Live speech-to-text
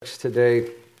today.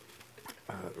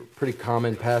 Pretty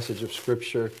common passage of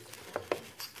Scripture.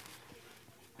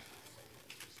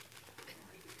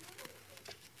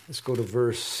 Let's go to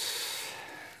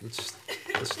let's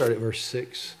start at verse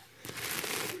 6.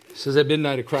 It says, at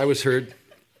midnight a cry was heard,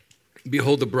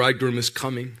 behold, the bridegroom is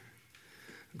coming.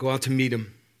 Go out to meet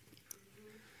him.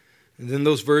 And then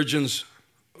those virgins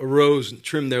arose and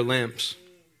trimmed their lamps.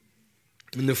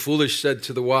 And the foolish said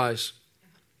to the wise,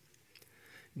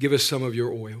 give us some of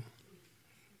your oil.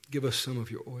 Give us some of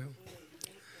your oil.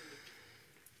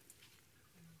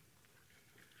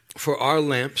 For our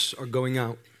lamps are going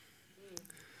out.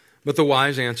 But the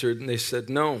wise answered, and they said,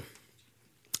 no,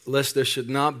 lest there should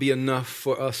not be enough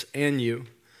for us and you,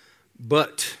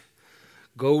 but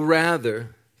go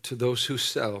rather to those who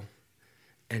sell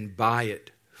and buy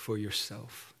it for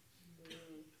yourself.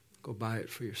 Go buy it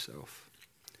for yourself.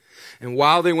 And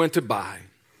while they went to buy,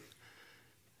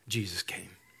 Jesus came.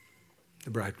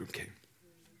 The bridegroom came.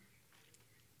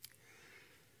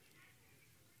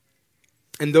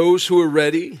 And those who were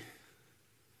ready,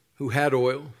 who had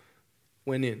oil,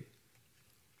 went in.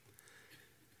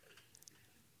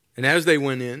 And as they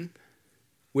went in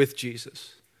with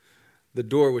Jesus, the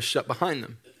door was shut behind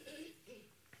them.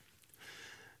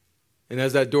 And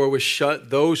as that door was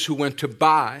shut, those who went to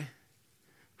buy,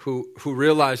 who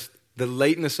realized the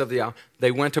lateness of the hour, they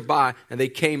went to buy and they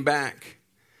came back.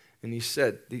 And he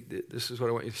said, this is what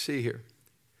I want you to see here.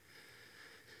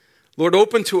 Lord,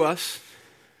 open to us.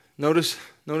 Notice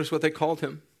what they called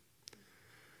him.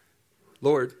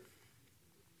 Lord.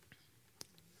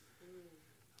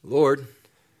 Lord.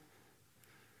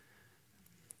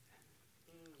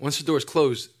 Once the door is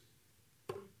closed,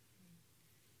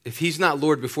 if he's not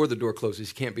Lord before the door closes,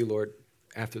 he can't be Lord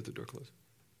after the door closes.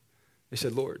 They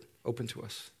said, Lord, open to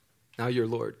us. Now you're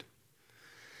Lord.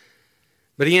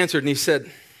 But he answered and he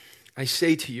said, I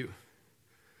say to you,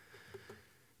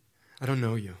 I don't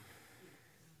know you.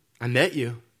 I met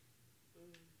you,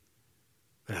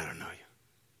 but I don't know you.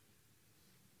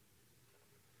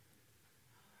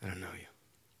 I don't know you.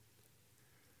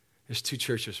 There's two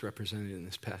churches represented in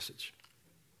this passage.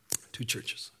 Two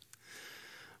churches.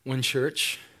 One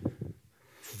church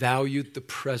valued the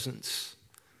presence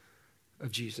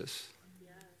of Jesus.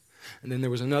 Yes. And then there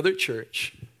was another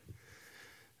church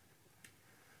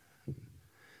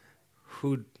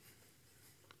who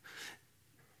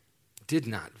did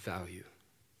not value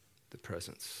the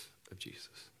presence of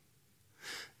Jesus.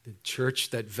 The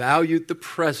church that valued the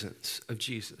presence of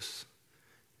Jesus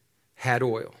had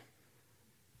oil.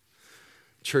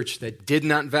 Church that did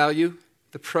not value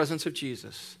the presence of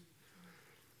Jesus,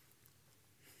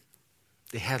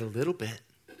 they had a little bit.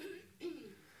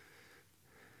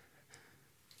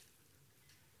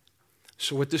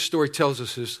 So what this story tells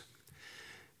us is,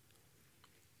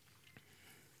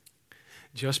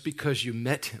 just because you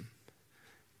met him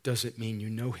doesn't mean you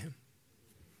know him.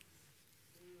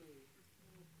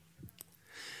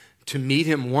 To meet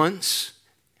him once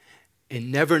and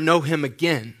never know him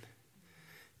again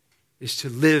is to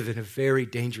live in a very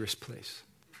dangerous place,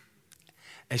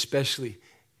 especially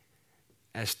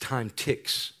as time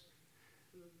ticks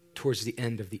towards the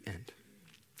end of the end.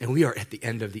 And we are at the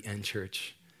end of the end,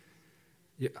 church.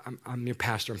 I'm your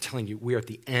pastor. I'm telling you, we are at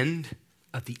the end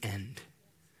of the end.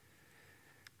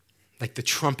 Like the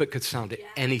trumpet could sound at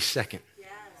any second. Yes.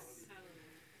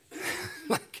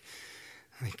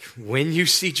 like when you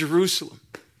see Jerusalem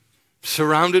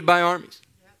surrounded by armies.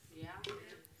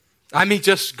 I mean,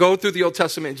 just go through the Old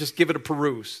Testament and just give it a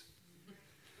peruse.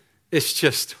 It's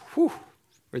just, whew,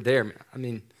 we're there, man. I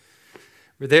mean,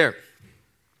 we're there.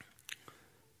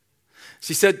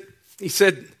 So he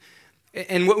said,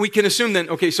 and what we can assume then,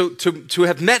 okay, so to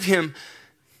have met him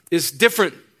is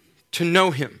different to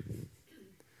know him.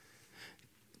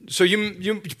 So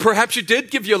you perhaps you did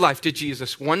give your life to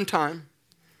Jesus one time.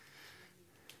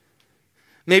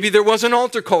 Maybe there was an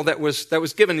altar call that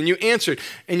was given and you answered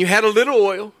and you had a little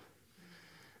oil.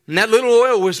 And that little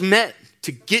oil was meant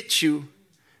to get you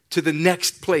to the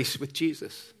next place with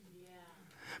Jesus. Yeah.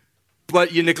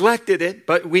 But you neglected it.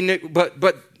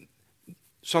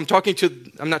 So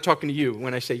I'm not talking to you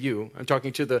when I say you. I'm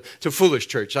talking to foolish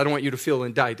church. I don't want you to feel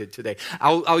indicted today.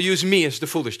 I'll use me as the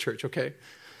foolish church, okay?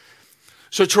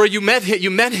 So Troy, you met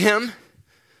him,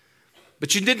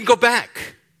 but you didn't go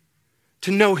back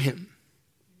to know him.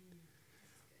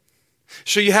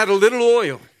 So you had a little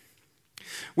oil,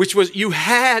 which was you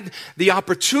had the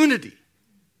opportunity.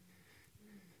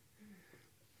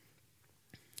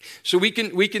 So we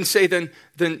can say then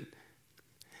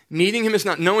meeting him is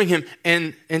not knowing him,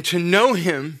 and to know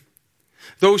him,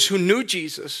 those who knew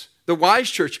Jesus, the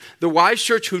wise church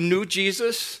who knew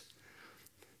Jesus,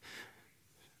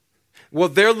 Well,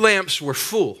 their lamps were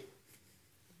full.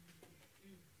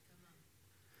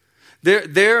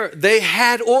 They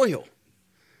had oil.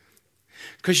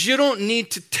 Because you don't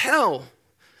need to tell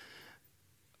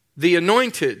the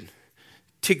anointed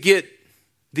to get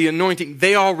the anointing.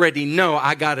 They already know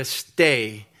I got to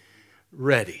stay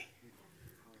ready.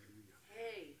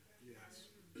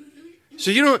 So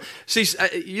you don't see.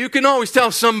 You can always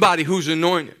tell somebody who's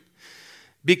anointed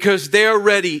because they're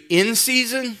ready in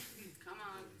season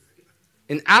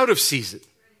and out of season.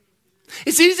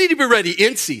 It's easy to be ready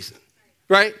in season,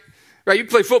 right? Right? You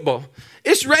play football.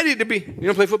 It's ready to be. You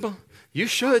don't play football? You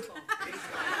should.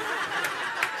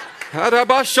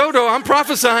 I'm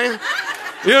prophesying.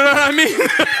 You know what I mean?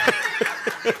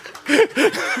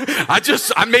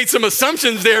 I made some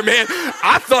assumptions there, man.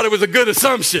 I thought it was a good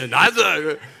assumption.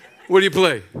 What do you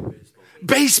play?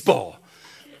 Baseball.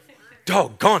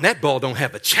 Doggone, that ball don't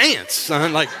have a chance,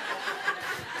 son. Like,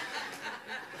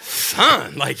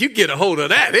 you get a hold of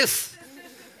that.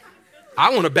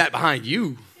 I want to bat behind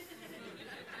you.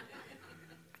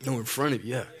 No, in front of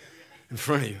you, yeah. In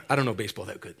front of you. I don't know baseball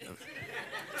that good.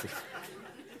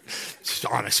 Just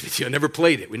honest with you. I never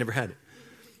played it. We never had it.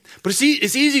 But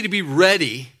it's easy to be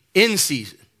ready in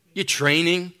season. You're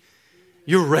training.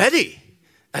 You're ready.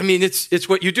 I mean, it's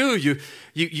what you do.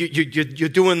 You're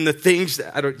doing the things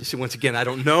that I don't see. Once again, I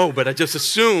don't know, but I just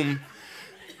assume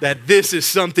that this is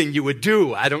something you would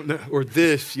do. I don't know, or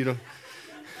this, you know.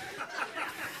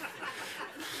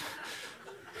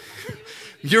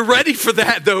 You're ready for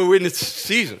that though in its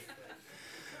season,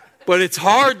 but it's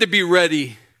hard to be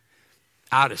ready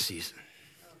out of season.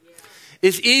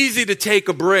 It's easy to take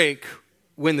a break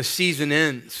when the season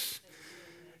ends.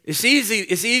 It's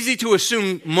easy to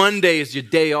assume Monday is your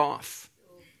day off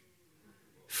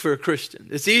for a Christian.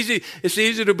 It's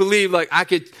easy to believe like I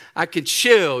could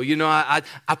chill, you know, I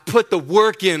put the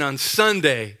work in on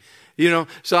Sunday, you know,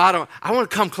 so I want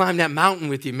to come climb that mountain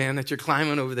with you, man, that you're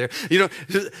climbing over there. You know,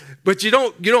 but you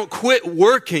don't quit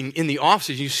working in the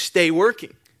offices, you stay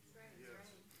working.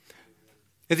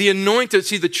 And the anointed,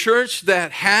 see, the church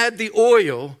that had the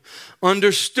oil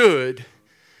understood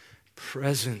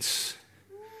presence.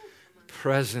 I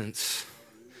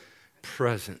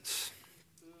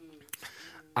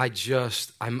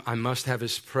must have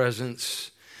his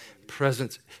presence.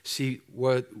 See,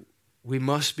 what we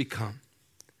must become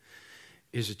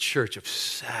is a church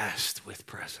obsessed with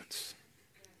presence.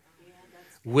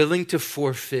 Willing to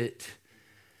forfeit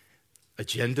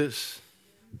agendas,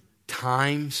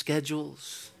 time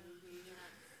schedules,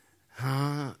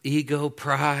 ego,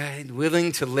 pride,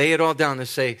 willing to lay it all down and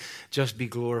say, just be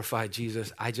glorified,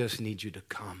 Jesus. I just need you to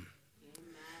come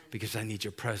because I need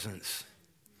your presence.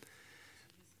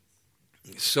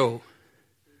 So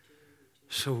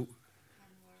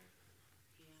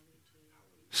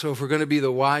if we're going to be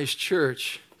the wise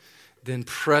church, then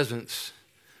presence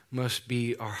must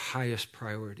be our highest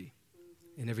priority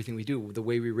in everything we do. The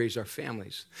way we raise our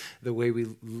families, the way we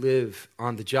live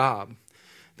on the job,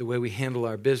 the way we handle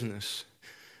our business,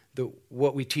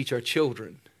 what we teach our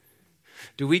children.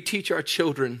 Do we teach our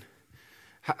children?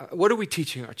 What are we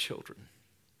teaching our children?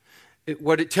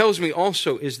 What it tells me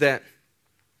also is that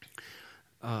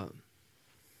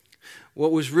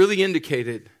what was really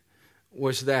indicated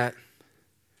was that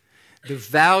the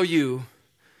value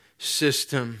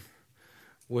system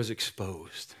was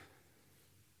exposed.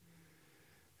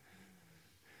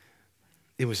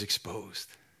 It was exposed.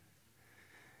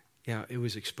 Yeah, it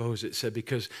was exposed. It said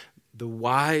because the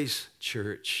wise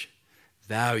church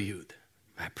valued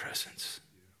my presence.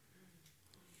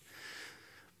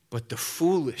 But the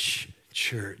foolish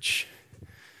church,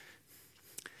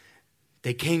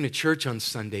 they came to church on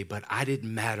Sunday, but I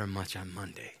didn't matter much on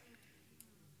Monday.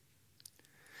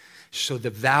 So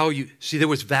the value, see, there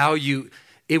was value.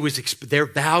 It was their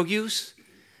values.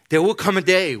 There will come a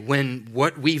day when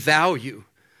what we value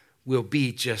will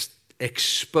be just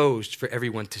exposed for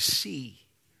everyone to see.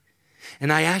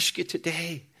 And I ask you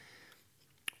today,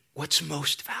 what's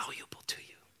most valuable to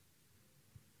you?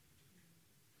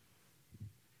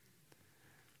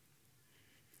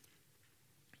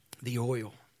 The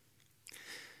oil.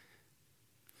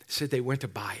 It said they went to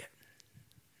buy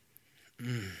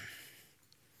it.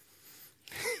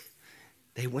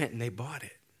 They went and they bought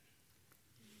it.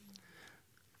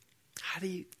 How do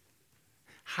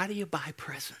you buy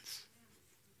presence?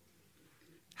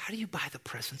 How do you buy the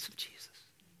presence of Jesus?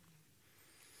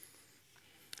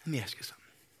 Let me ask you something.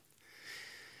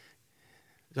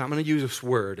 I'm going to use this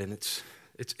word, and it's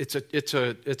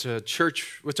a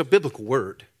church. It's a biblical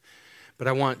word, but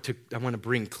I want to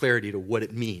bring clarity to what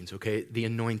it means. Okay, the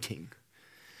anointing.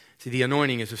 See, the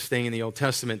anointing is this thing in the Old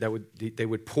Testament that they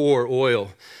would pour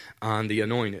oil on the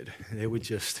anointed. They would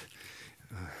just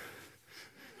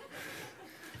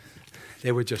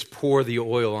pour the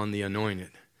oil on the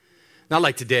anointed. Not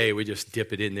like today, we just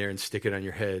dip it in there and stick it on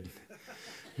your head.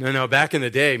 No, back in the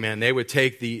day, man, they would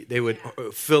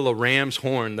fill a ram's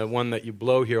horn, the one that you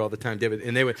blow here all the time, David,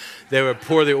 and they would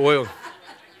pour the oil.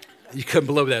 You couldn't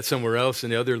blow that somewhere else in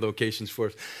the other locations for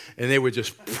us. And they would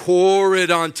just pour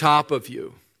it on top of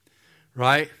you,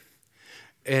 right?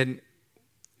 And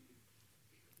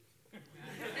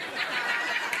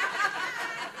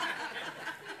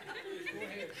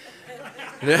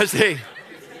as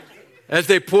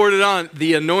they poured it on,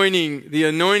 the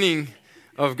anointing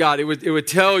of God, it would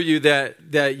tell you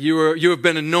that you have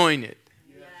been anointed.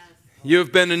 Yes. You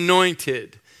have been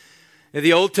anointed. In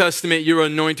the Old Testament, you were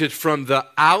anointed from the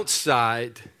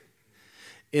outside.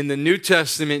 In the New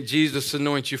Testament, Jesus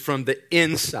anoints you from the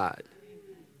inside.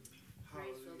 Praise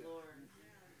the Lord.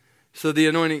 So the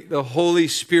anointing, the Holy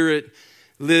Spirit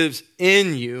lives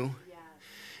in you. Yes.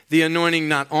 The anointing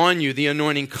not on you, the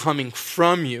anointing coming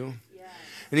from you.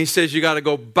 And he says you got to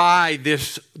go buy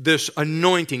this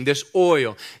anointing, this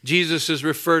oil. Jesus is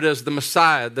referred as the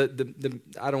Messiah.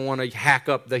 I don't want to hack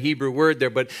up the Hebrew word there,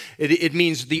 but it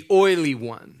means the oily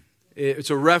one. It's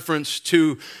a reference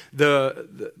to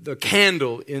the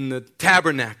candle in the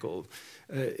tabernacle.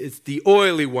 It's the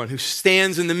oily one who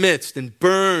stands in the midst and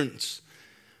burns.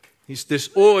 He's this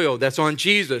oil that's on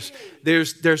Jesus.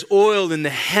 There's oil in the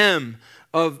hem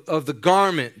of the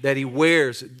garment that he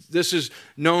wears. This is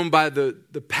known by the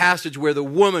passage where the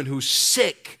woman who's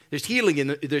sick, there's healing in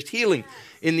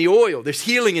the oil. There's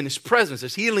healing in his presence.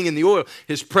 There's healing in the oil.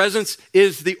 His presence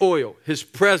is the oil. His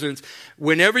presence.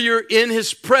 Whenever you're in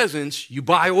his presence, you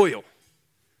buy oil.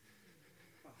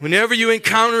 Whenever you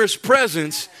encounter his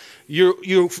presence,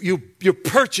 you're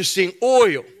purchasing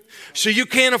oil. So you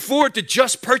can't afford to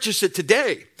just purchase it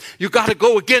today. You got to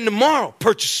go again tomorrow,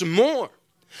 purchase some more.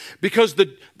 Because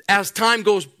as time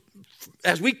goes,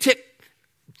 as we tick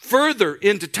further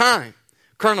into time,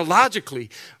 chronologically,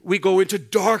 we go into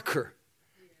darker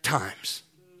times.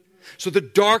 So the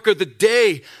darker the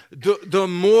day, the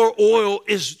more oil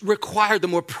is required, the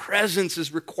more presence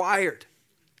is required.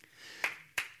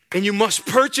 And you must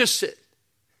purchase it.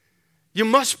 You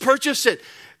must purchase it.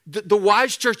 The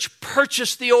wise church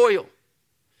purchased the oil.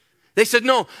 They said,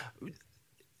 no,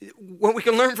 what we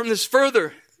can learn from this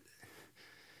further,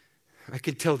 I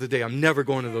can tell today I'm never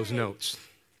going to those notes.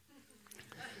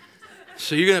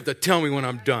 So you're going to have to tell me when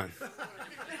I'm done.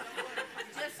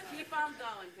 Just keep on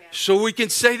going, Pastor. So we can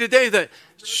say today that,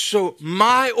 so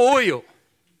my oil,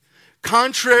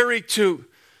 contrary to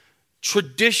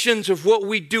traditions of what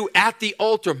we do at the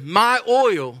altar, my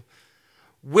oil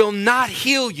will not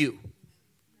heal you.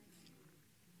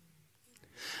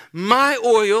 My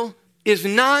oil is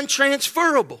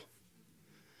non-transferable.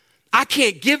 I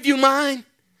can't give you mine.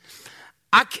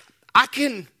 I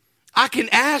can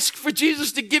ask for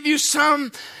Jesus to give you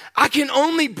some. I can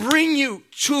only bring you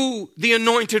to the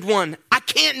anointed one. I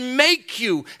can't make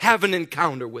you have an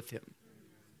encounter with him.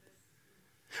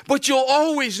 But you'll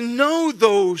always know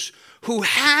those who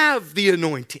have the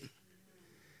anointing.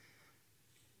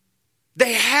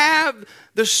 They have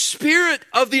the Spirit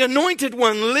of the Anointed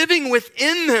One living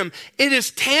within them. It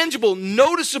is tangible,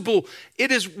 noticeable.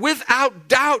 It is without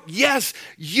doubt. Yes,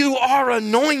 you are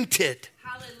anointed.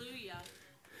 Hallelujah.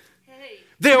 Hey.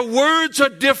 Their words are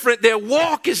different. Their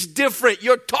walk is different.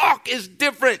 Your talk is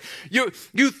different. You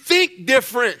think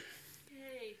different.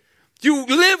 You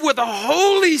live with a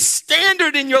holy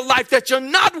standard in your life that you're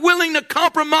not willing to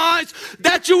compromise,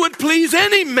 that you would please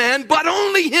any man, but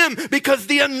only him, because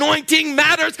the anointing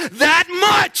matters that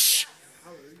much.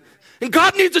 And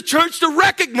God needs a church to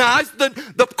recognize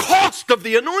the cost of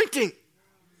the anointing.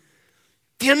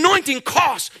 The anointing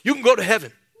costs. You can go to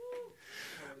heaven.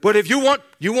 But if you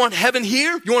want heaven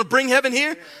here, you want to bring heaven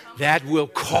here, that will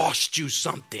cost you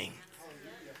something.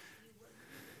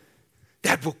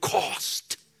 That will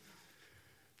cost.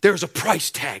 There's a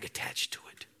price tag attached to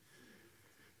it.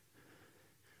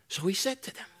 So he said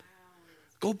to them,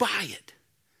 go buy it.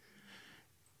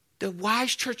 The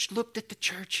wise church looked at the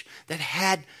church that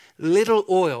had little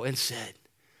oil and said,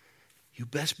 you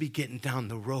best be getting down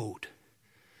the road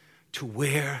to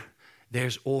where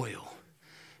there's oil,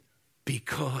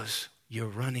 because you're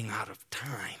running out of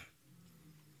time.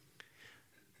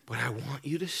 But I want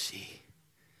you to see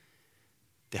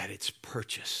that it's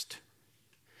purchased.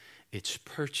 It's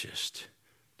purchased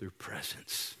through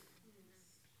presence.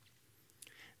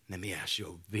 Let me ask you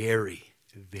a very,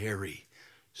 very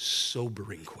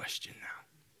sobering question now.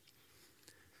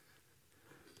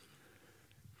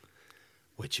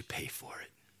 What'd you pay for it?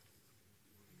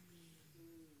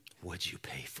 would you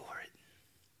pay for it?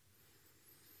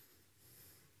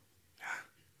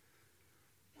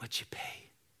 What'd you pay?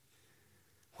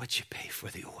 What'd you pay for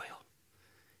the oil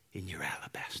in your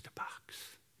alabaster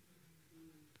box?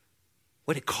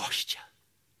 What'd it cost you?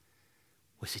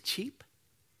 Was it cheap?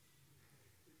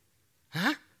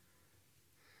 Huh?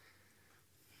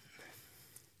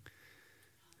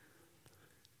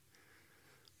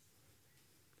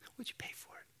 What'd you pay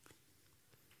for it?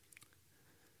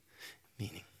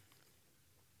 Meaning,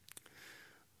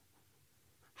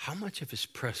 how much of his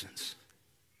presence,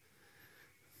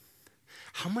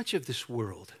 how much of this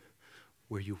world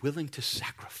were you willing to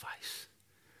sacrifice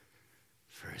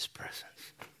for his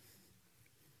presence?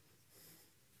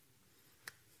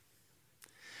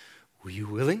 Were you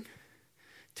willing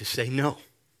to say no?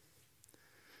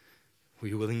 Were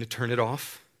you willing to turn it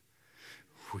off?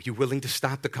 Were you willing to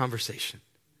stop the conversation?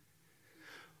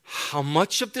 How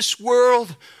much of this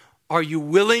world are you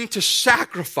willing to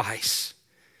sacrifice?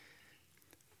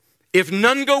 If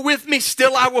none go with me,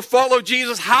 still I will follow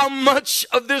Jesus. How much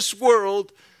of this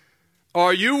world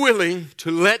are you willing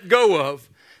to let go of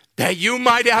that you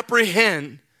might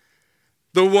apprehend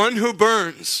the one who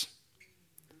burns?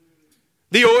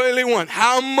 The oily one.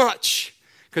 How much?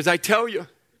 Because I tell you,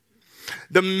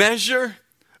 the measure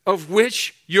of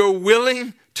which you're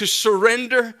willing to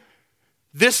surrender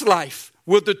this life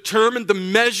will determine the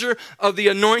measure of the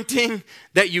anointing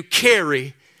that you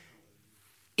carry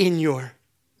in your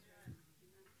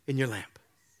lamp.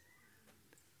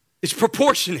 It's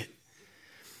proportionate.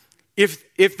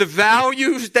 If the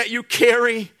values that you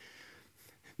carry,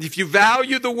 if you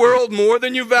value the world more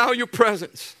than you value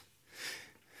presence,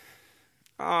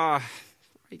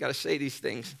 you got to say these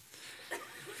things.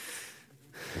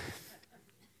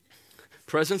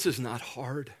 Presence is not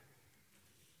hard.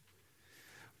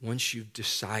 Once you've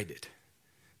decided,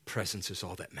 presence is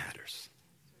all that matters.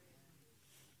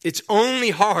 It's only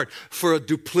hard for a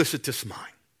duplicitous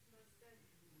mind.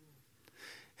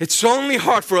 It's only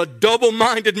hard for a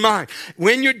double-minded mind.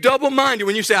 When you're double-minded,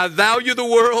 when you say, I value the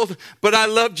world, but I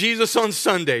love Jesus on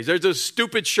Sundays. There's a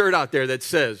stupid shirt out there that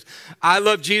says, I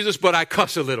love Jesus, but I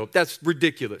cuss a little. That's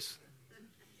ridiculous.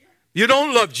 You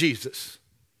don't love Jesus.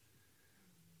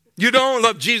 You don't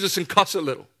love Jesus and cuss a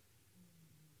little.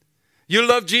 You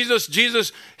love Jesus.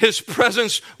 Jesus, his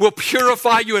presence will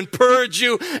purify you and purge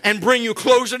you and bring you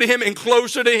closer to him and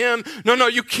closer to him. No,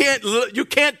 you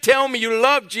can't tell me you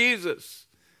love Jesus,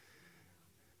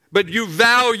 but you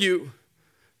value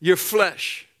your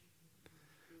flesh.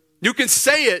 You can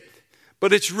say it,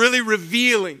 but it's really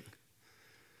revealing.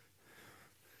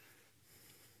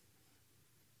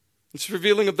 It's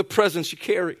revealing of the presence you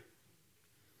carry.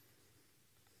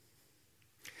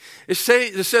 It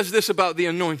says this about the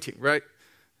anointing, right?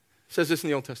 It says this in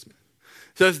the Old Testament.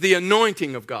 It says the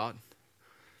anointing of God,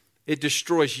 it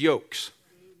destroys yokes.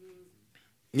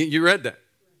 You read that,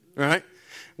 right?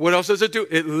 What else does it do?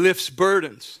 It lifts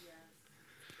burdens.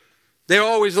 They're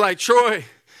always like, Troy,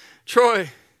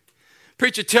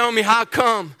 preacher, tell me how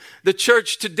come the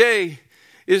church today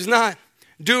is not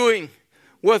doing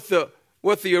what the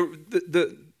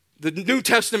New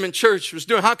Testament church was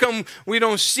doing. How come we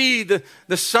don't see the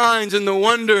signs and the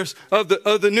wonders of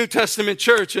the New Testament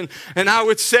church? And I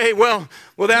would say, well,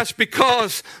 that's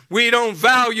because we don't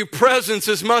value presence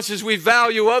as much as we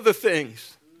value other things.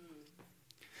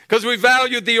 Because we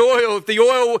valued the oil.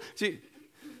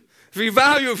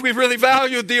 If we really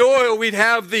valued the oil, we'd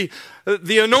have the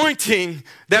anointing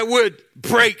that would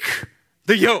break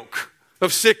the yoke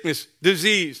of sickness,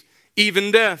 disease,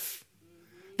 even death.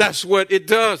 That's what it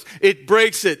does. It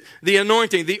breaks it. The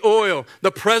anointing, the oil,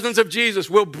 the presence of Jesus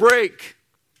will break.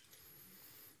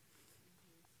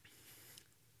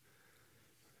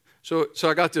 So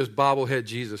I got this bobblehead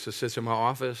Jesus that sits in my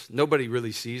office. Nobody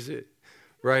really sees it,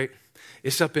 right?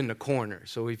 It's up in the corner.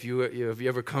 So if you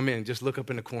ever come in, just look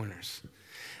up in the corners.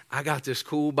 I got this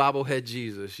cool bobblehead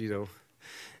Jesus,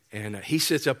 and he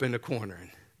sits up in the corner.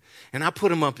 And I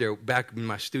put him up there back in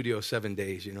my studio 7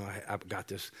 days. I got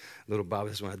this little bobblehead.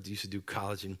 That's when I used to do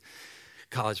college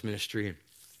ministry.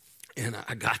 And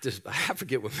I got this, I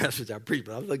forget what message I preached,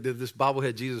 but I was like, this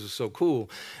bobblehead Jesus was so cool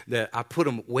that I put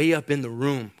him way up in the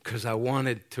room because I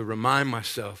wanted to remind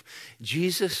myself,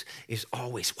 Jesus is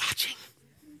always watching.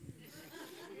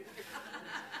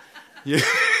 Yeah.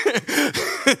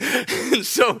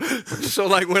 so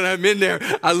like when I'm in there,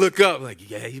 I look up like,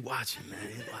 yeah, he's watching, man.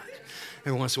 He's watching.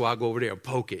 Every once in a while, I go over there and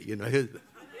poke it,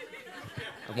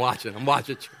 I'm watching.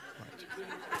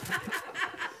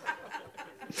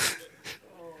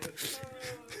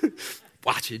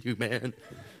 Watching you, man.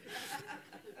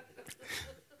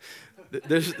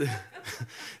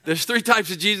 There's three types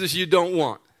of Jesus you don't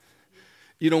want.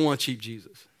 You don't want cheap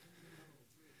Jesus.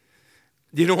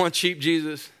 You don't want cheap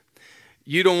Jesus.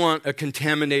 You don't want a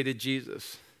contaminated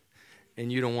Jesus.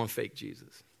 And you don't want fake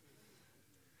Jesus.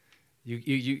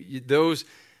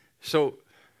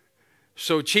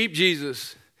 So cheap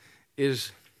Jesus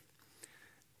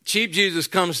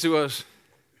comes to us.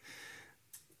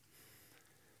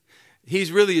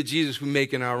 He's really a Jesus we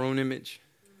make in our own image.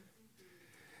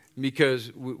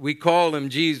 Because we call him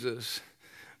Jesus,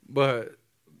 but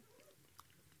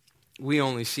we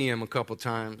only see him a couple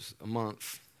times a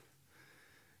month.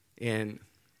 And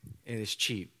it's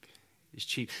cheap. It's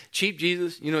cheap. Cheap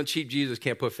Jesus, cheap Jesus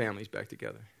can't put families back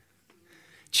together.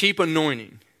 Cheap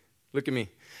anointing, look at me.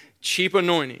 Cheap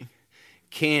anointing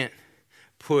can't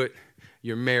put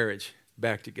your marriage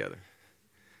back together.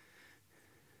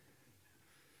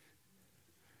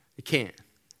 It can't.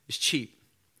 It's cheap.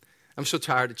 I'm so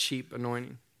tired of cheap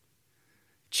anointing.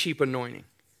 Cheap anointing.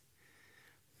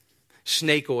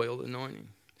 Snake oil anointing.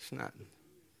 It's not,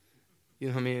 you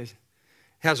know what I mean? It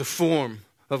has a form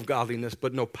of godliness,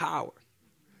 but no power.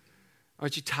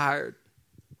 Aren't you tired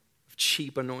of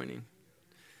cheap anointing?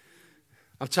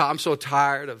 I'm so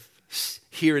tired of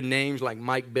hearing names like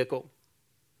Mike Bickle.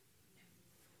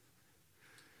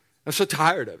 I'm so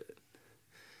tired of it.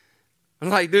 I'm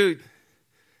like, dude,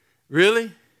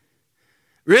 really?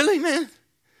 Really, man?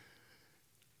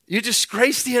 You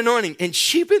disgrace the anointing and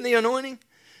cheapen the anointing?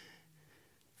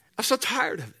 I'm so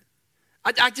tired of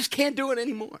it. I just can't do it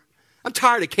anymore. I'm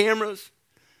tired of cameras,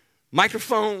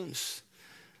 microphones,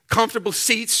 comfortable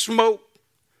seats, smoke.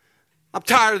 I'm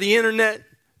tired of the internet,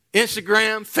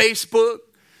 Instagram, Facebook.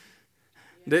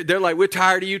 They're like, we're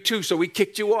tired of you too, so we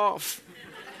kicked you off.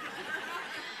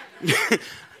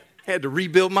 Had to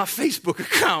rebuild my Facebook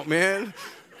account, man.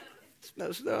 It's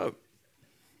messed up.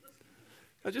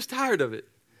 I'm just tired of it.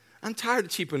 I'm tired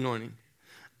of cheap anointing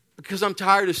because I'm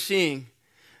tired of seeing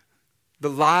the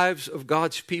lives of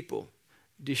God's people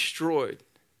destroyed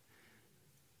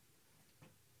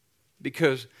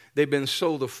because they've been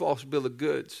sold a false bill of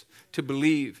goods to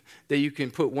believe that you can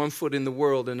put one foot in the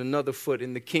world and another foot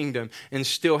in the kingdom and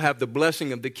still have the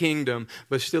blessing of the kingdom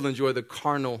but still enjoy the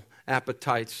carnal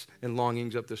appetites and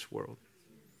longings of this world.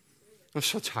 I'm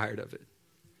so tired of it.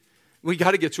 We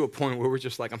got to get to a point where we're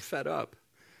just like, I'm fed up.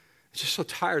 I'm just so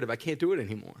tired of it. I can't do it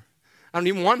anymore. I don't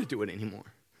even want to do it anymore.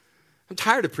 I'm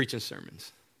tired of preaching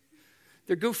sermons.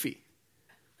 They're goofy.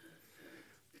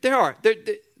 They are. They're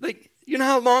like, you know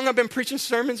how long I've been preaching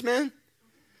sermons, man?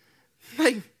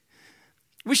 Like,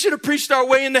 we should have preached our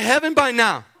way into heaven by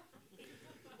now.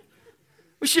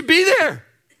 We should be there.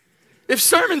 If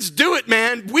sermons do it,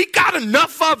 man, we got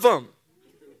enough of them.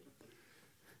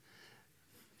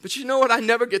 But you know what I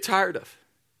never get tired of?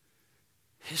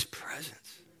 His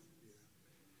presence.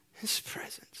 His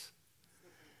presence.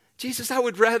 Jesus, I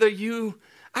would rather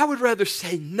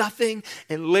say nothing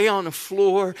and lay on the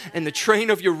floor and the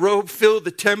train of your robe fill the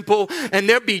temple and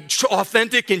there be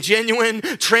authentic and genuine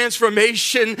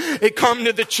transformation it come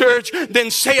to the church than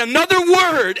say another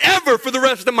word ever for the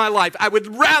rest of my life. I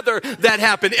would rather that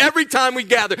happen every time we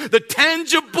gather. The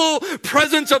tangible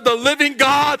presence of the living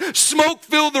God, smoke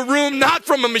fill the room, not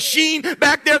from a machine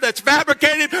back there that's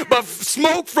fabricated, but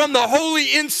smoke from the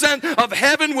holy incense of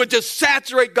heaven would just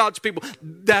saturate God's people.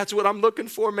 That's what I'm looking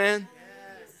for, man.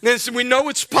 And we know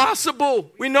it's possible.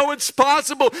 We know it's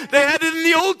possible. They had it in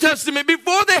the Old Testament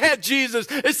before they had Jesus.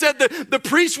 It said that the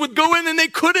priests would go in and they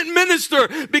couldn't minister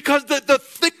because the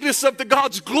thickness of the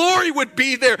God's glory would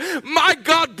be there. My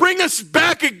God, bring us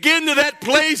back again to that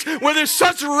place where there's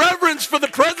such reverence for the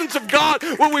presence of God,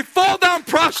 where we fall down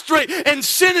prostrate and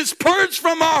sin is purged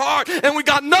from our heart and we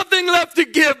got nothing left to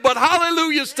give but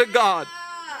hallelujahs to God.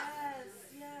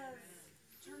 Yes.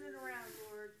 Turn it around,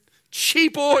 Lord.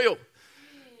 Cheap oil.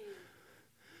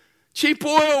 Cheap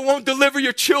oil won't deliver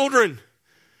your children.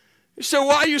 You say,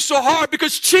 why are you so hard?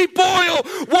 Because cheap oil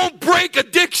won't break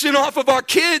addiction off of our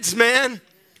kids, man.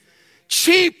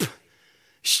 Cheap.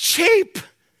 It's cheap.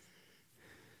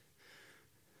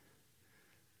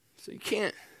 So you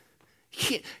can't.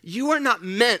 You are not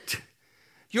meant.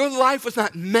 Your life was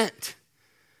not meant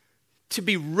to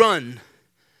be run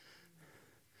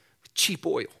with cheap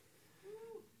oil.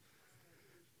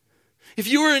 If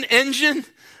you were an engine,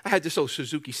 I had this old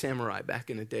Suzuki Samurai back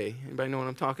in the day. Anybody know what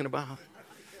I'm talking about?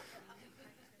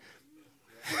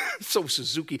 So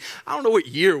Suzuki, I don't know what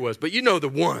year it was, but you know the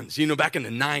ones, back in the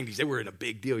 90s, they were in a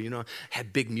big deal,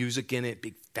 had big music in it,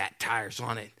 big fat tires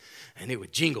on it, and it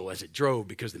would jingle as it drove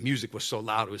because the music was so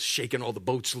loud, it was shaking all the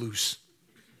boats loose.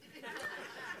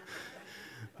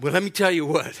 But let me tell you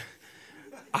what,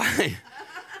 I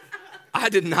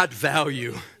did not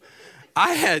value,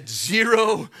 I had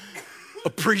zero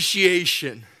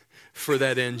appreciation for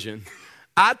that engine.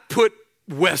 I'd put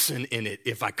Wesson in it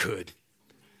if I could.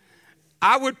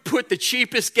 I would put the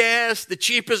cheapest gas, the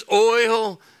cheapest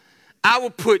oil. I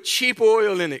would put cheap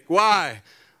oil in it. Why?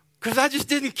 Because I just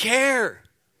didn't care.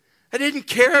 I didn't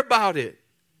care about it.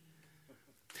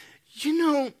 You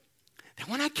know, that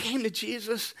when I came to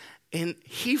Jesus and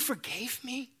he forgave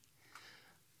me,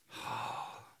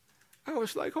 I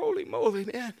was like, holy moly,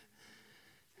 man.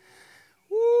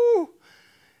 Woo.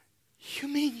 You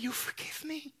mean you forgive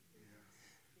me?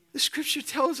 The scripture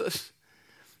tells us,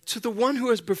 to the one who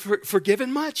has been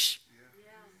forgiven much,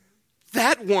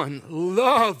 that one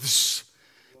loves,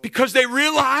 because they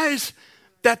realize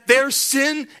that their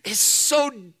sin is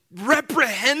so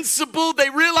reprehensible. They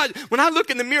realize, when I look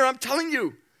in the mirror, I'm telling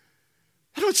you,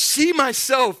 I don't see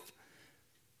myself.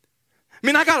 I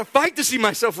mean, I got to fight to see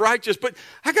myself righteous, but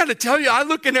I got to tell you, I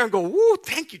look in there and go, woo,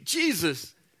 thank you,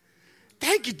 Jesus.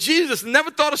 Thank you, Jesus.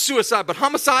 Never thought of suicide, but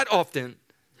homicide often.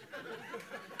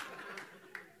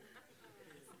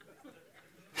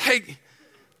 Hey,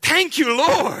 thank you,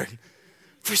 Lord,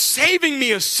 for saving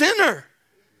me, a sinner.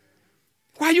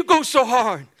 Why you go so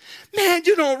hard? Man,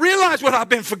 you don't realize what I've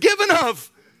been forgiven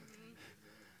of.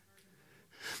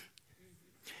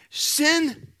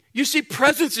 Sin, you see,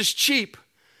 presence is cheap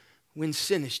when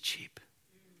sin is cheap.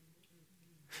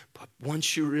 But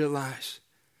once you realize,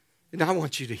 and I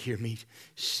want you to hear me,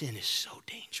 sin is so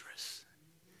dangerous.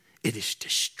 It is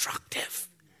destructive.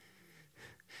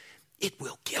 It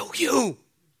will kill you.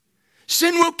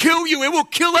 Sin will kill you. It will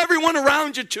kill everyone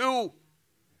around you too.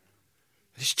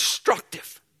 It's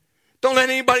destructive. Don't let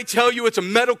anybody tell you it's a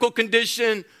medical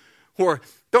condition, or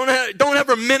don't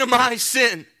ever minimize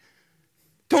sin.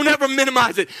 Don't ever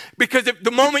minimize it, because if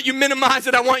the moment you minimize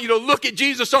it, I want you to look at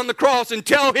Jesus on the cross and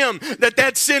tell him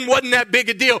that sin wasn't that big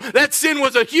a deal. That sin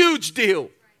was a huge deal.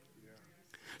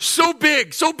 So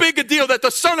big a deal that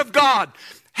the Son of God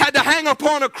had to hang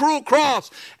upon a cruel cross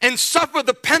and suffer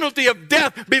the penalty of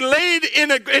death, be laid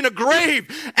in a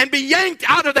grave, and be yanked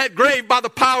out of that grave by the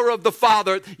power of the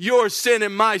Father. Your sin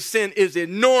and my sin is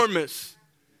enormous.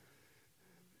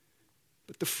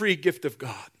 But the free gift of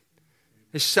God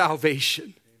is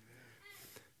salvation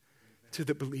to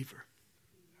the believer.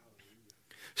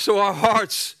 So our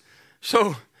hearts,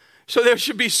 so there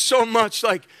should be so much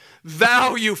like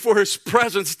value for his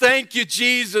presence. Thank you,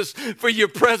 Jesus, for your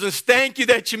presence. Thank you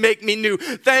that you make me new.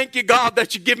 Thank you, God,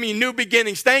 that you give me new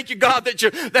beginnings. Thank you, God, that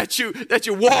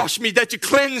you wash me, that you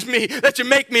cleanse me, that you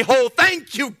make me whole.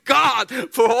 Thank you, God,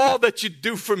 for all that you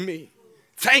do for me.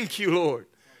 Thank you, Lord.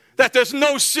 That there's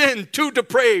no sin too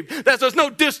depraved, that there's no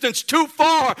distance too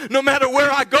far. No matter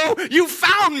where I go, you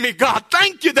found me, God.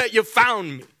 Thank you that you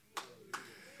found me.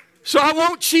 So I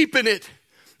won't cheapen it,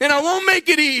 and I won't make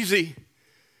it easy.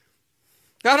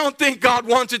 I don't think God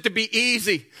wants it to be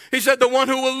easy. He said the one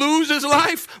who will lose his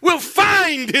life will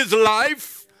find his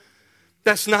life.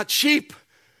 That's not cheap.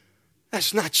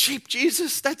 That's not cheap,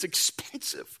 Jesus. That's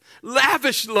expensive.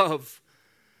 Lavish love.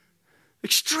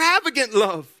 Extravagant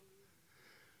love.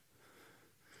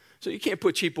 So you can't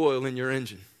put cheap oil in your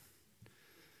engine.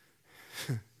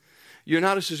 You're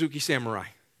not a Suzuki Samurai.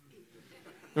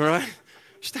 All right?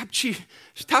 Stop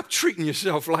treating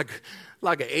yourself like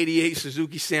an 88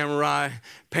 Suzuki Samurai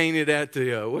painted at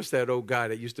the, what's that old guy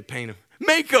that used to paint them?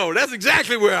 Mako. That's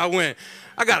exactly where I went.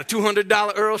 I got a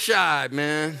 $200 Earl Scheib,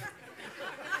 man.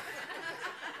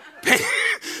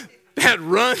 That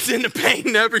runs in the paint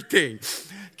and everything.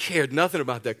 Cared nothing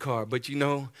about that car. But you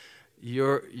know,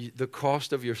 the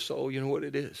cost of your soul, you know what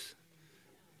it is?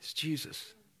 It's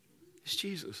Jesus. It's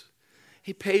Jesus.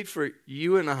 He paid for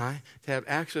you and I to have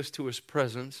access to his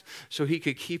presence so he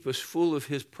could keep us full of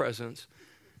his presence.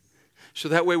 So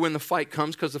that way when the fight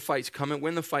comes, because the fight's coming,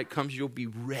 when the fight comes, you'll be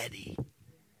ready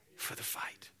for the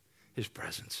fight. His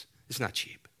presence. It's not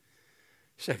cheap.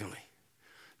 Secondly,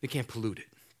 you can't pollute it.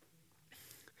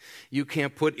 You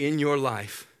can't put in your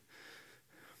life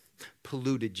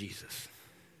polluted Jesus,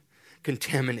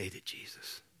 contaminated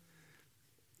Jesus.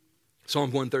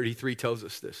 Psalm 133 tells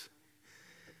us this.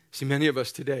 See, many of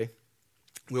us today,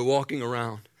 we're walking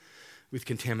around with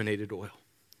contaminated oil.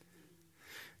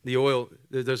 The oil,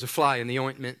 there's a fly in the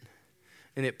ointment,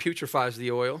 and it putrefies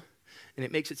the oil, and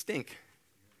it makes it stink.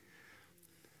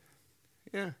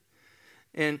 Yeah.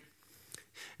 And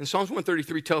Psalms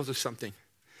 133 tells us something.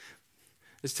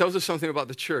 It tells us something about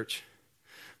the church,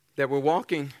 that we're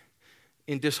walking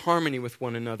in disharmony with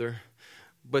one another,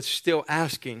 but still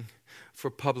asking for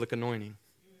public anointing.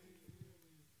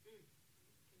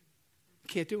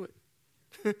 Can't do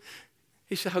it.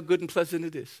 He said how good and pleasant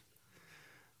it is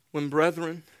when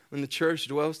the church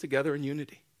dwells together in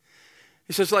unity.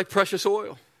 He says like precious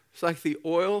oil It's like the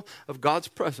oil of God's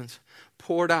presence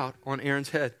poured out on Aaron's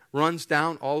head, runs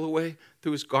down all the way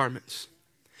through his garments.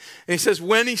 And he says,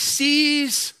 when he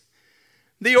sees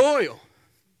the oil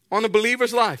on the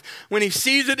believer's life, when he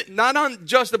sees it, not on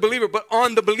just the believer, but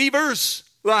on the believer's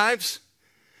lives,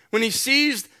 when he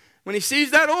sees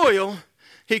that oil,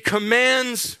 he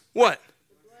commands what?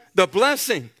 The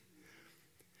blessing.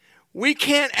 We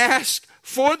can't ask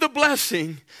for the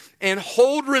blessing and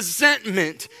hold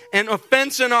resentment and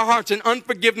offense in our hearts and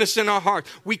unforgiveness in our hearts.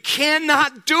 We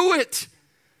cannot do it.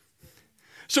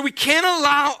 So we can't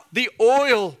allow the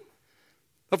oil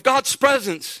of God's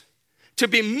presence to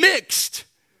be mixed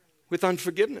with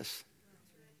unforgiveness.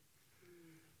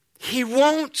 He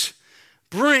won't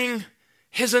bring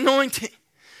his anointing.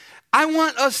 I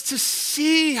want us to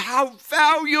see how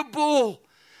valuable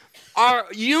our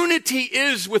unity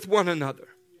is with one another.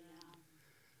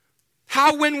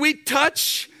 How when we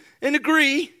touch and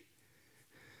agree,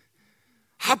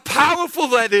 how powerful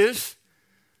that is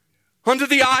under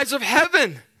the eyes of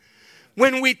heaven.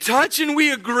 When we touch and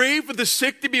we agree for the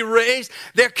sick to be raised,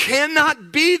 there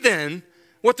cannot be then,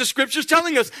 what the scripture's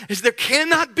telling us, is there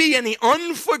cannot be any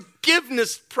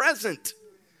unforgiveness present.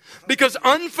 Because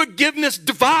unforgiveness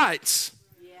divides.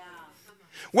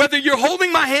 Whether you're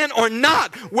holding my hand or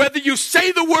not, whether you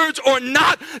say the words or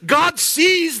not, God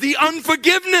sees the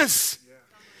unforgiveness.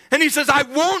 And he says, I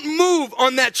won't move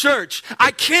on that church.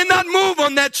 I cannot move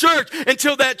on that church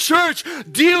until that church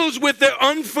deals with their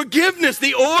unforgiveness.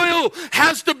 The oil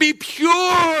has to be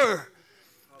pure.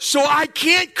 So I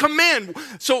can't command.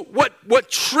 So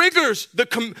what triggers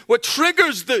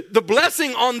the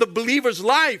blessing on the believer's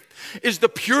life is the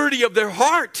purity of their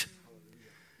heart.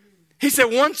 He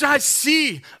said, once I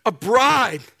see a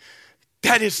bride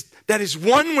that is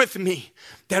one with me,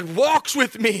 that walks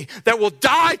with me, that will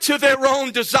die to their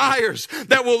own desires,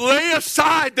 that will lay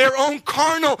aside their own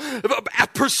carnal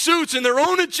pursuits and their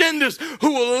own agendas,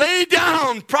 who will lay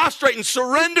down, prostrate, and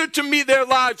surrender to me their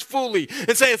lives fully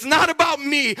and say, it's not about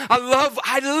me. I love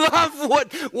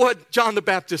what John the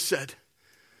Baptist said.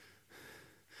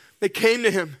 They came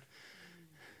to him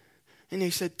and he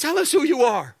said, tell us who you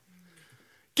are.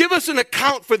 Give us an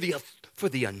account for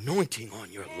the anointing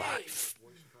on your life.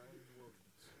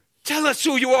 Tell us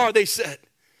who you are, they said.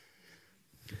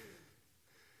 And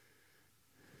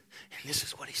this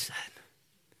is what he said.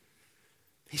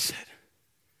 He said,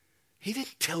 he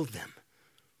didn't tell them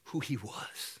who he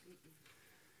was.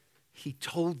 He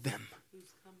told them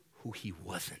who he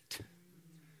wasn't.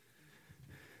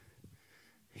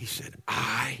 He said,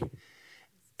 I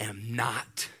am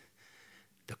not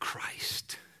the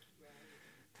Christ.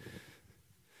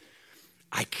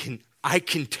 I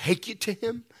can take you to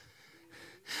him,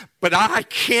 but I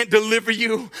can't deliver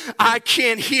you. I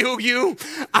can't heal you.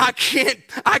 I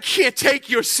can't take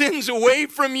your sins away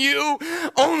from you.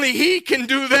 Only he can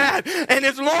do that. And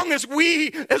as long as we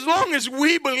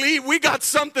believe we got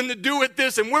something to do with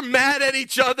this and we're mad at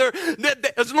each other,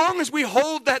 as long as we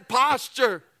hold that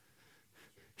posture,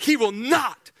 he will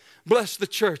not bless the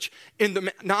church.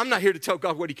 Now, I'm not here to tell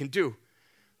God what he can do.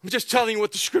 I'm just telling you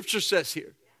what the scripture says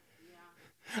here.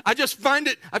 I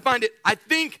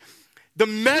think the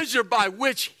measure by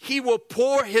which he will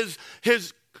pour his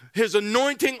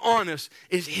anointing on us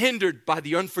is hindered by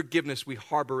the unforgiveness we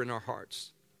harbor in our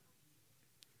hearts.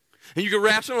 And you can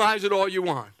rationalize it all you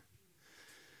want.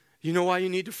 You know why you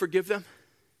need to forgive them?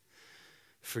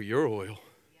 For your oil.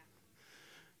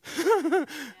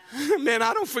 Man,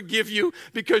 I don't forgive you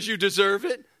because you deserve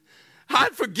it.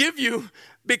 I'd forgive you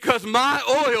because my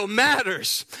oil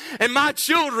matters. And my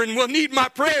children will need my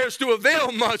prayers to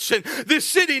avail much. And this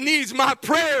city needs my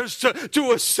prayers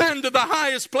to ascend to the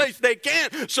highest place they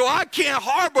can. So I can't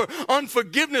harbor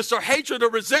unforgiveness or hatred or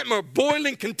resentment or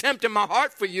boiling contempt in my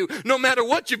heart for you. No matter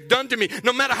what you've done to me.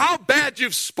 No matter how bad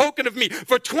you've spoken of me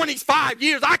for 25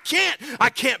 years. I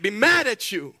can't be mad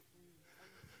at you.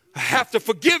 I have to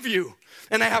forgive you.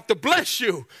 And I have to bless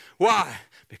you. Why?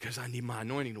 Because I need my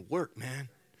anointing to work, man.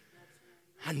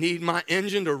 I need my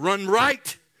engine to run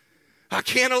right. I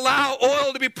can't allow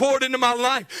oil to be poured into my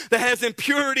life that has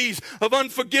impurities of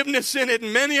unforgiveness in it.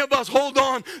 And many of us hold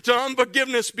on to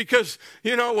unforgiveness because,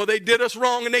 they did us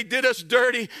wrong and they did us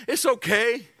dirty. It's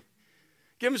okay.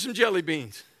 Give them some jelly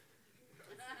beans.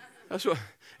 That's what.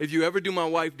 If you ever do my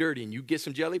wife dirty and you get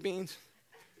some jelly beans,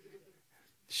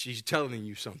 she's telling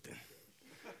you something.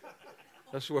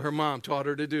 That's what her mom taught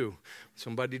her to do.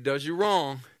 Somebody does you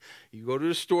wrong, you go to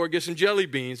the store, get some jelly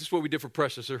beans. That's what we did for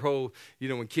Precious. Her whole,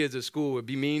 when kids at school would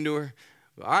be mean to her.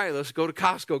 All right, let's go to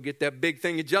Costco, get that big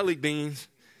thing of jelly beans.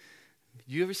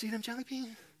 You ever see them jelly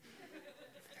beans?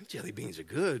 Them jelly beans are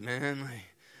good, man.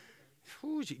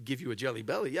 Ooh, she'd give you a jelly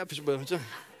belly. Yeah,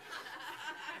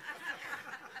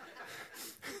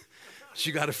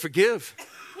 you got to forgive.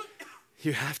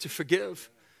 You have to forgive.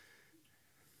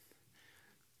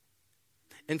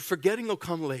 And forgetting will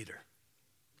come later.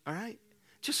 All right?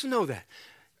 Just know that.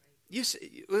 You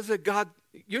say, God,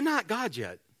 you're not God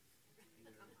yet.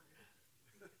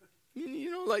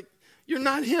 Like, you're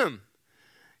not him.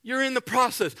 You're in the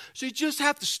process. So you just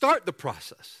have to start the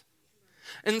process.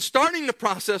 And starting the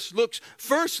process looks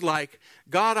first like,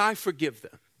 God, I forgive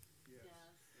them. Yes.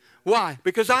 Why?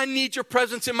 Because I need your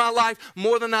presence in my life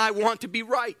more than I want to be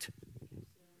right.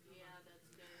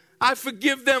 I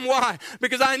forgive them. Why?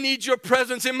 Because I need your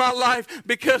presence in my life,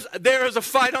 because there is a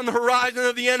fight on the horizon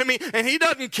of the enemy, and he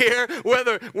doesn't care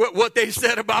what they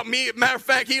said about me. Matter of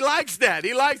fact, he likes that.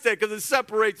 He likes that because it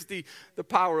separates the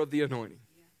power of the anointing.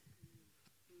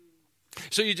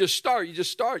 So you just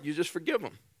forgive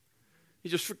them. You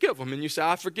just forgive them, and you say,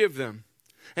 I forgive them,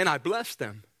 and I bless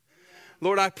them.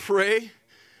 Lord, I pray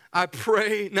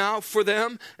now for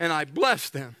them, and I bless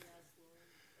them.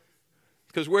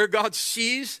 Because where God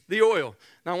sees the oil,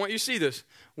 now I want you to see this,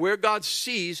 where God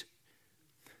sees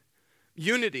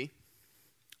unity,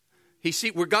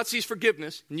 where God sees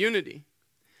forgiveness and unity,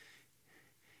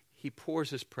 he pours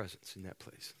his presence in that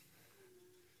place.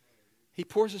 He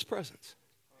pours his presence.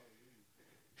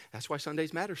 That's why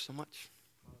Sundays matter so much.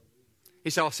 He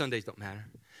said, all Sundays don't matter.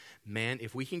 Man,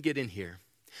 if we can get in here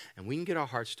and we can get our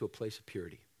hearts to a place of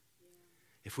purity,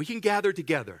 if we can gather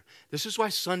together, this is why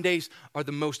Sundays are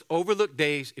the most overlooked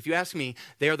days. If you ask me,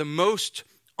 they are the most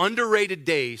underrated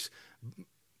days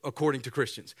according to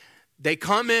Christians. They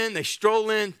come in, they stroll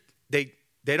in, they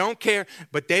don't care,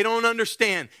 but they don't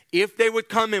understand. If they would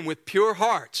come in with pure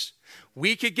hearts,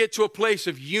 we could get to a place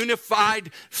of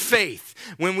unified faith.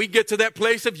 When we get to that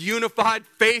place of unified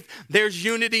faith, there's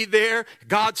unity there.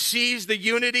 God sees the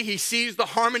unity. He sees the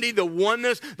harmony, the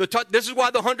oneness, the touch. This is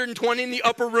why the 120 in the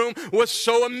upper room was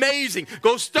so amazing.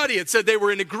 Go study it. It said they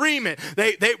were in agreement.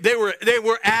 They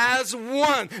were as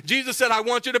one. Jesus said, I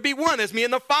want you to be one as me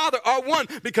and the Father are one.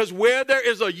 Because where there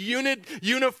is a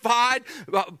unified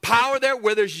power there,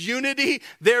 where there's unity,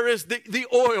 there is the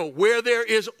oil. Where there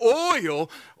is oil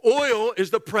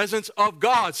is the presence of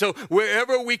God. So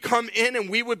wherever we come in and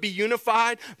we would be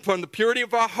unified from the purity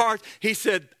of our hearts, he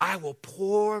said, I will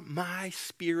pour my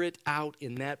spirit out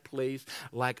in that place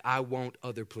like I won't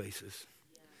other places.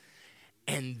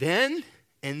 Yeah. And then,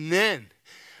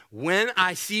 when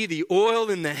I see the oil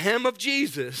in the hem of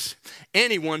Jesus,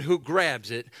 anyone who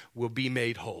grabs it will be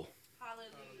made whole.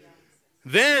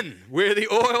 Then, where the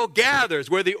oil gathers,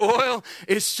 where the oil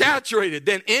is saturated,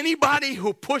 then anybody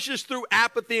who pushes through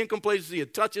apathy and complacency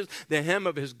and touches the hem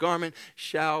of his garment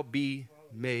shall be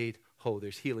made whole.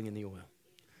 There's healing in the oil.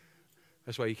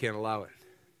 That's why you can't allow it.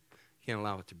 You can't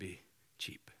allow it to be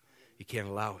cheap. You can't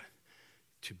allow it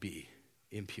to be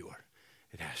impure.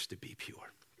 It has to be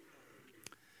pure.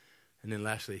 And then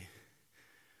lastly,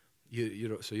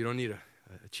 you don't need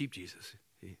a cheap Jesus.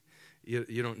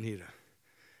 You don't need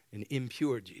an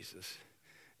impure Jesus.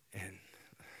 And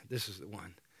this is the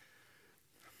one.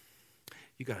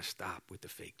 You got to stop with the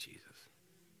fake Jesus.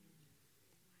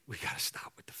 We got to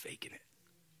stop with the faking it.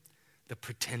 The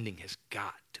pretending has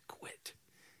got to quit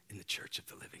in the church of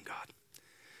the living God.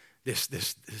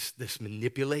 This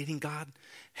manipulating God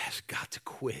has got to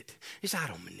quit. He said, I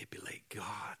don't manipulate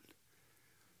God.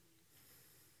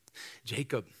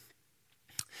 Jacob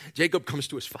comes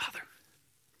to his father.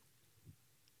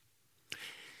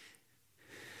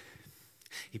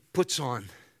 He puts on,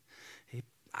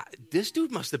 this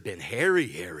dude must have been hairy,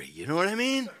 you know what I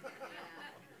mean?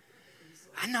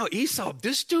 I know Esau,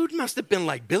 this dude must have been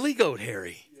like Billy Goat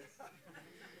hairy.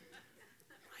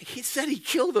 He said he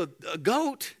killed a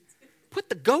goat, put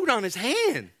the goat on his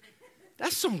hand.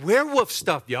 That's some werewolf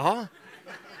stuff, y'all.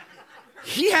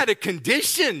 He had a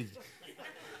condition.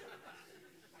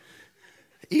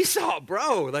 Esau,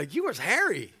 bro, like you was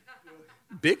hairy.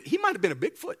 He might have been a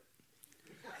Bigfoot.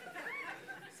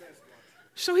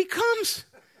 So he comes.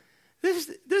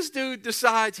 This dude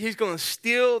decides he's going to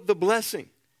steal the blessing.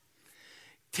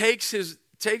 Takes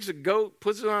a goat,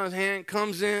 puts it on his hand,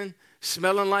 comes in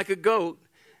smelling like a goat,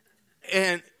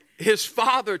 and his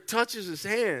father touches his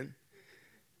hand,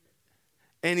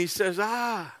 and he says,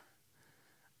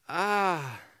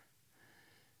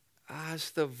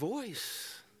 it's the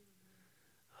voice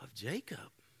of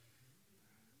Jacob,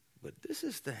 but this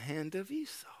is the hand of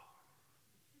Esau.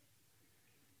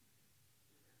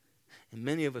 And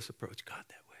many of us approach God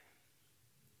that way.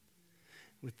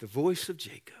 With the voice of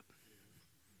Jacob,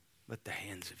 but the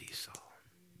hands of Esau.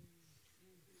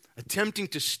 Attempting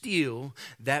to steal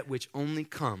that which only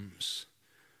comes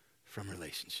from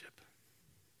relationship.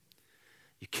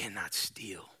 You cannot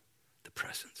steal the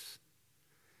presence.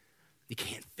 You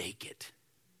can't fake it.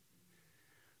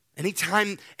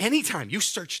 Anytime you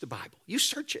search the Bible, you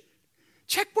search it.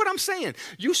 Check what I'm saying.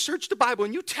 You search the Bible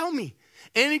and you tell me.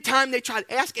 Anytime they tried,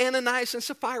 ask Ananias and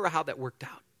Sapphira how that worked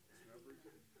out.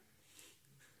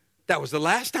 That was the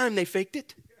last time they faked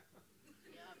it.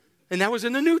 And that was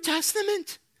in the New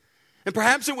Testament. And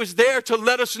perhaps it was there to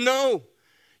let us know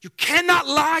you cannot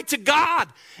lie to God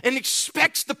and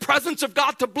expect the presence of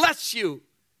God to bless you.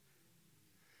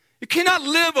 You cannot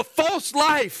live a false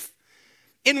life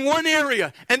in one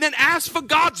area and then ask for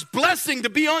God's blessing to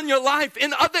be on your life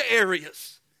in other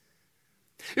areas.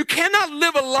 You cannot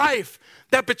live a life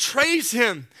that betrays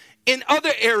Him in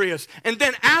other areas and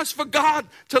then ask for God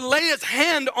to lay His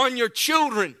hand on your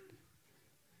children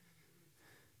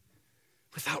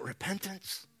without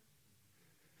repentance.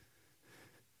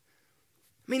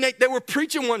 I mean, they were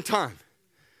preaching one time.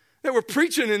 They were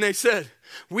preaching and they said,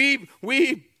 we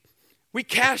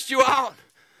cast you out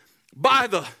by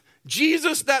the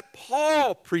Jesus that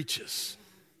Paul preaches.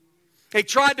 They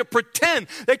tried to pretend.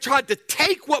 They tried to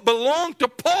take what belonged to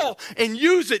Paul and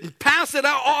use it and pass it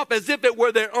out off as if it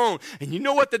were their own. And you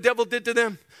know what the devil did to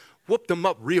them? Whooped them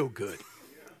up real good.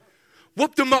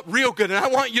 Whooped them up real good. And I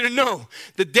want you to know,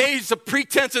 the days of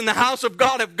pretense in the house of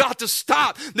God have got to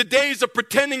stop. The days of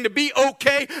pretending to be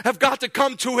okay have got to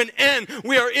come to an end.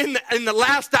 We are in the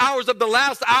last hours of the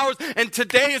last hours, and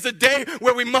today is a day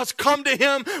where we must come to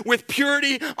Him with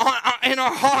purity in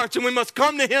our hearts, and we must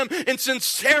come to Him in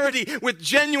sincerity, with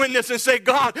genuineness, and say,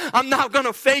 God, I'm not going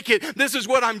to fake it. This is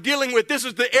what I'm dealing with. This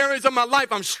is the areas of my life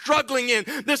I'm struggling in.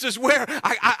 This is where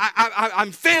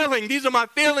I'm failing. These are my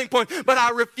failing points, but I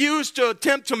refuse to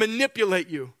attempt to manipulate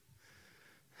you.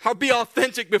 I'll be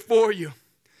authentic before you.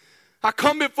 I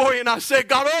come before you and I say,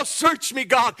 God, oh, search me,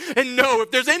 God, and know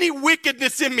if there's any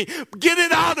wickedness in me, get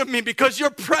it out of me, because your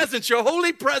presence, your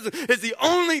holy presence, is the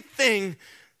only thing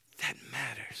that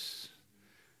matters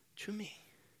to me.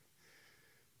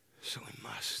 So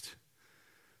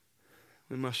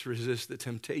we must resist the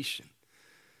temptation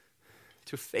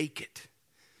to fake it.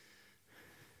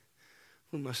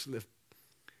 We must live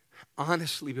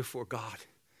honestly before God.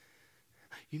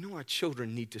 You know, our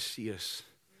children need to see us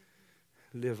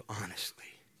live honestly.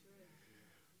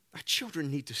 Our children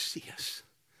need to see us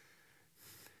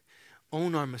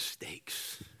own our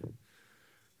mistakes,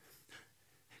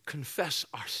 confess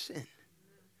our sin,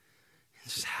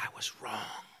 and say, I was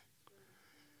wrong.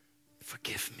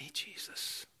 Forgive me,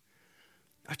 Jesus.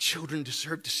 Our children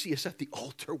deserve to see us at the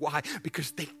altar. Why?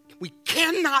 Because we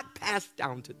cannot pass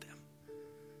down to them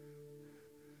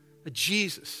a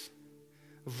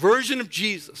version of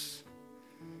Jesus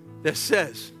that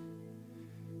says,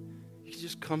 you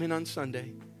just come in on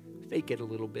Sunday, fake it a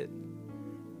little bit,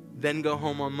 then go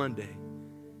home on Monday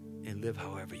and live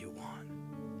however you want.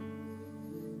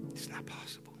 It's not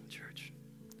possible, church.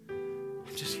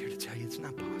 I'm just here to tell you it's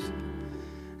not possible.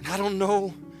 And I don't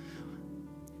know,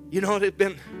 you know, they've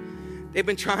been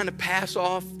trying to pass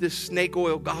off this snake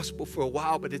oil gospel for a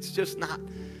while, but it's just not,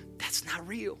 that's not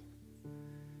real.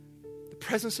 The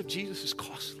presence of Jesus is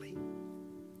costly.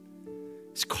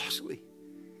 It's costly.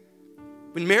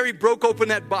 When Mary broke open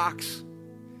that box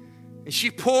and she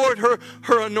poured her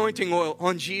anointing oil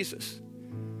on Jesus,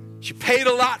 she paid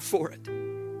a lot for it.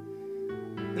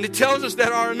 And it tells us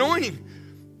that our anointing,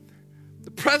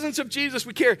 the presence of Jesus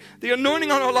we carry, the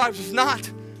anointing on our lives is not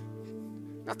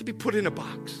to be put in a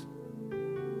box,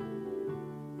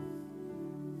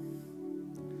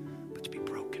 but to be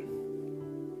broken.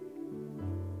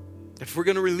 That if we're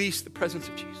going to release the presence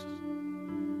of Jesus,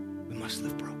 we must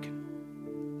live broken.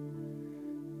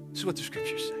 This is what the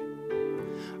scriptures say.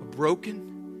 A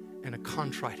broken and a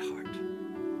contrite heart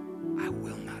I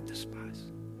will not despise.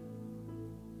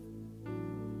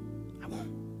 I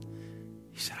won't.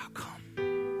 He said, I'll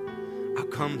come. I'll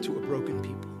come to a broken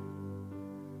people.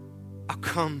 I'll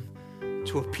come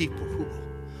to a people who will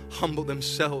humble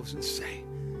themselves and say,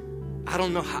 I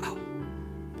don't know how,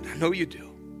 but I know you do.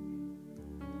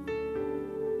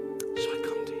 So I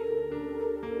come to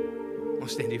you. I want to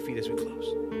stand to your feet as we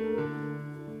close.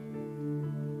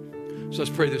 So let's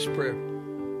pray this prayer.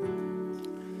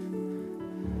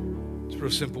 It's real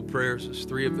simple prayers. There's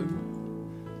 3 of them.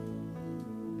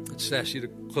 I just ask you to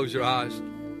close your eyes.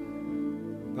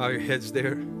 Bow your heads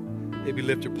there. Maybe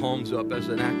lift your palms up as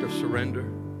an act of surrender.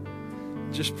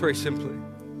 Just pray simply.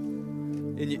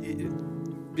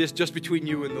 And it's just between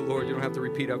you and the Lord. You don't have to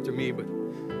repeat after me, but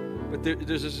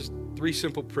there's just 3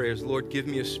 simple prayers. Lord, give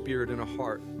me a spirit and a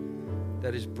heart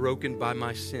that is broken by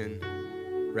my sin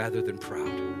rather than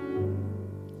proud.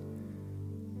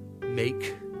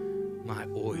 Make my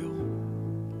oil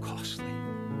costly.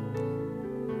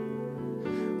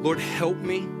 Lord, help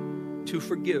me to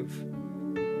forgive.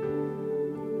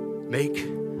 Make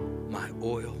my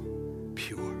oil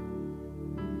pure.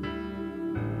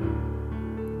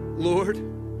 Lord,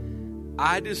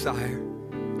 I desire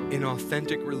an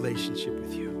authentic relationship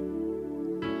with you.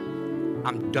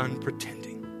 I'm done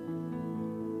pretending.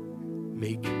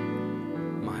 Make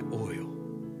my oil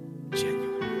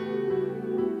genuine.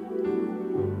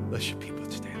 Bless your people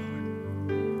today,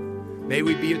 Lord. May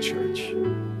we be a church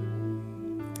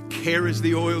that carries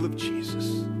the oil of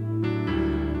Jesus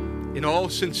in all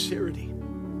sincerity.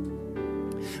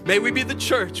 May we be the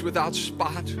church without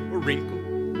spot or wrinkle.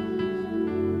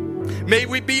 May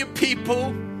we be a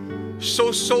people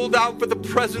so sold out for the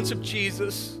presence of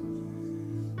Jesus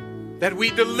that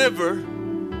we deliver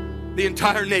the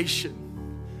entire nation.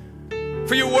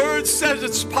 For your word says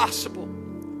it's possible.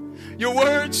 Your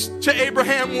words to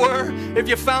Abraham were, if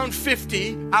you found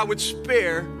 50, I would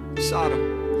spare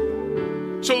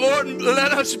Sodom. So Lord,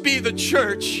 let us be the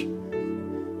church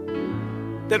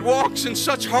that walks in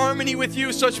such harmony with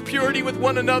you, such purity with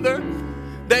one another,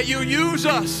 that you use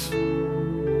us.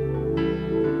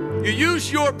 You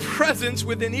use your presence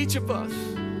within each of us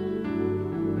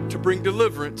to bring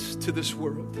deliverance to this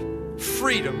world.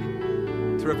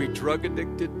 Freedom to every drug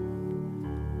addicted,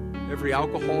 every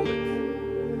alcoholic,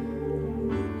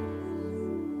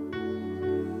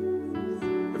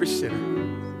 every sinner.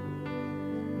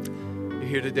 You're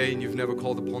here today and you've never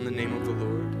called upon the name of the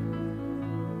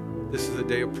Lord. This is a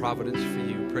day of providence for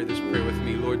you. Pray this prayer with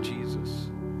me. Lord Jesus,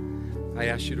 I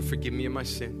ask you to forgive me of my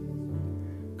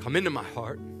sin. Come into my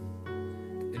heart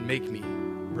and make me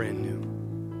brand new.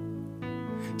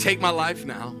 Take my life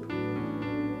now.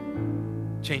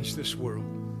 Change this world.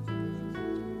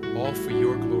 All for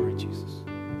your glory, Jesus.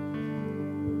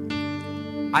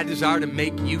 I desire to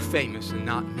make you famous and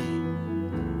not me.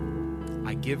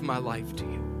 I give my life to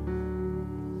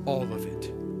you. All of it.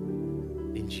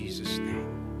 In Jesus'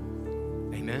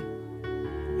 name. Amen.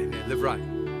 Amen. Live right.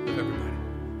 Love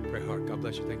everybody. Pray hard. God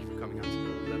bless you. Thank you for coming out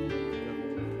today. Love you.